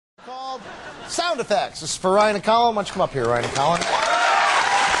Sound effects. This is for Ryan and Colin. Why don't you come up here, Ryan and Colin?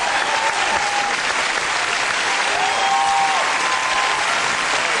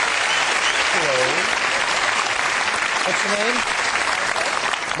 What's your name?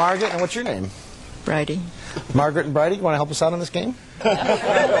 Margaret. And what's your name? Bridie. Margaret and Bridie, you want to help us out on this game? Come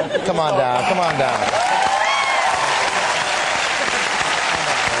on down. Come on down.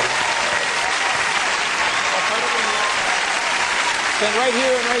 Stand right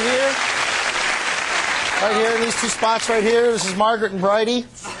here and right here. Right here in these two spots right here. This is Margaret and Bridie.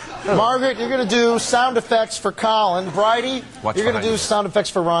 Margaret, you're going to do sound effects for Colin. Bridie, you're going to do sound effects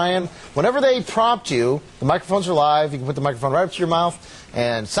for Ryan. Whenever they prompt you, the microphones are live. You can put the microphone right up to your mouth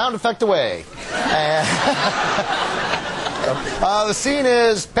and sound effect away. And the scene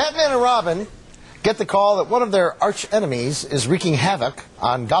is Batman and Robin get the call that one of their arch enemies is wreaking havoc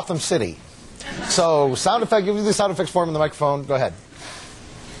on Gotham City. So, sound effect, give me the sound effects for him in the microphone. Go ahead.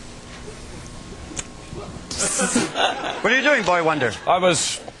 What are you doing, Boy Wonder? I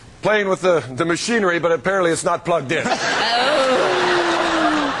was playing with the machinery, but apparently it's not plugged in.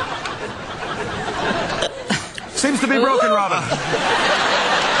 Seems to be broken, Robin.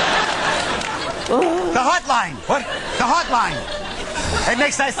 The hotline. What? The hotline. It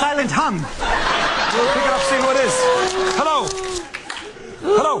makes that silent hum. We'll pick it up, see what it is. Hello?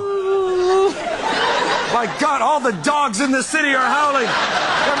 Hello? My God, all the dogs in the city are howling.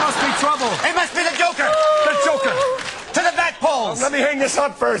 There must be trouble. It must be the Joker. The Joker. To the bat poles. Let me hang this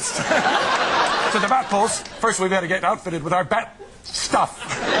up first. To the bat poles. First, we've got to get outfitted with our bat stuff.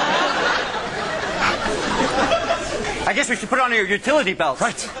 I guess we should put on your utility belt.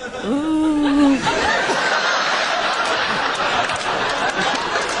 Right.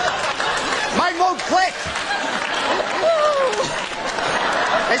 Mine won't click.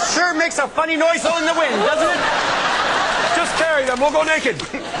 It sure makes a funny noise though in the wind, doesn't it? Just carry them. We'll go naked.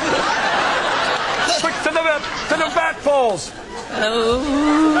 Quick to the bat poles.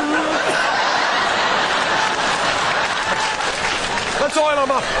 Let's oil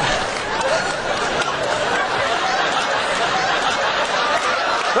them up.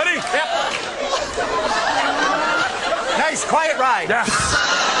 Ready? Yep. Nice, quiet ride. Yeah.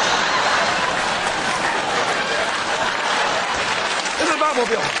 This is a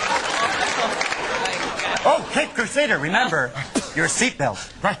Batmobile. Oh, Cape Crusader, remember your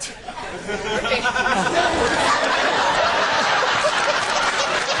seatbelt. Right.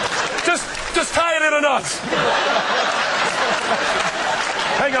 Just tie it in a knot.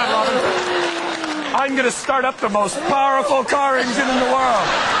 Hang on, Robin. I'm going to start up the most powerful car engine in the world.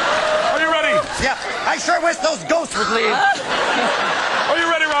 Are you ready? Yep. I sure wish those ghosts would leave. Are you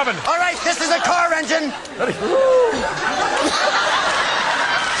ready, Robin? All right, this is a car engine. Ready?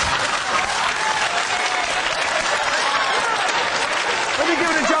 Let me give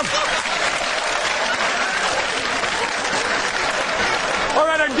it a jump. All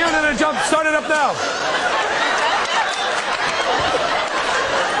right, I'm giving it a jump. Start it up now.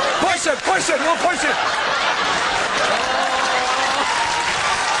 Push it, push it. We'll push it.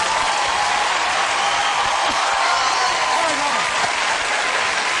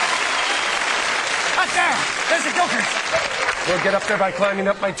 Up there. There's the Joker. We'll get up there by climbing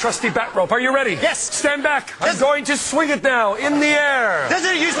up my trusty bat rope. Are you ready? Yes. Stand back. I'm going to swing it now in the air.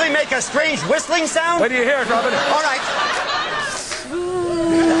 Doesn't it usually make a strange whistling sound? Wait till you hear it, Robin. All right.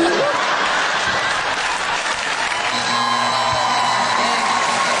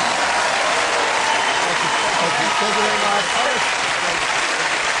 Thank you very much.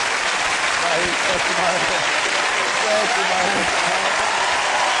 Thank you, Margaret. Thank you, Margaret.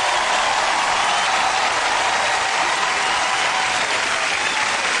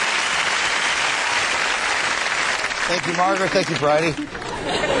 Thank you, Margaret. Thank you, Bridie.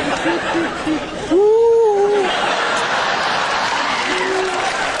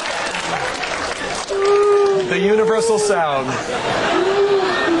 The universal sound.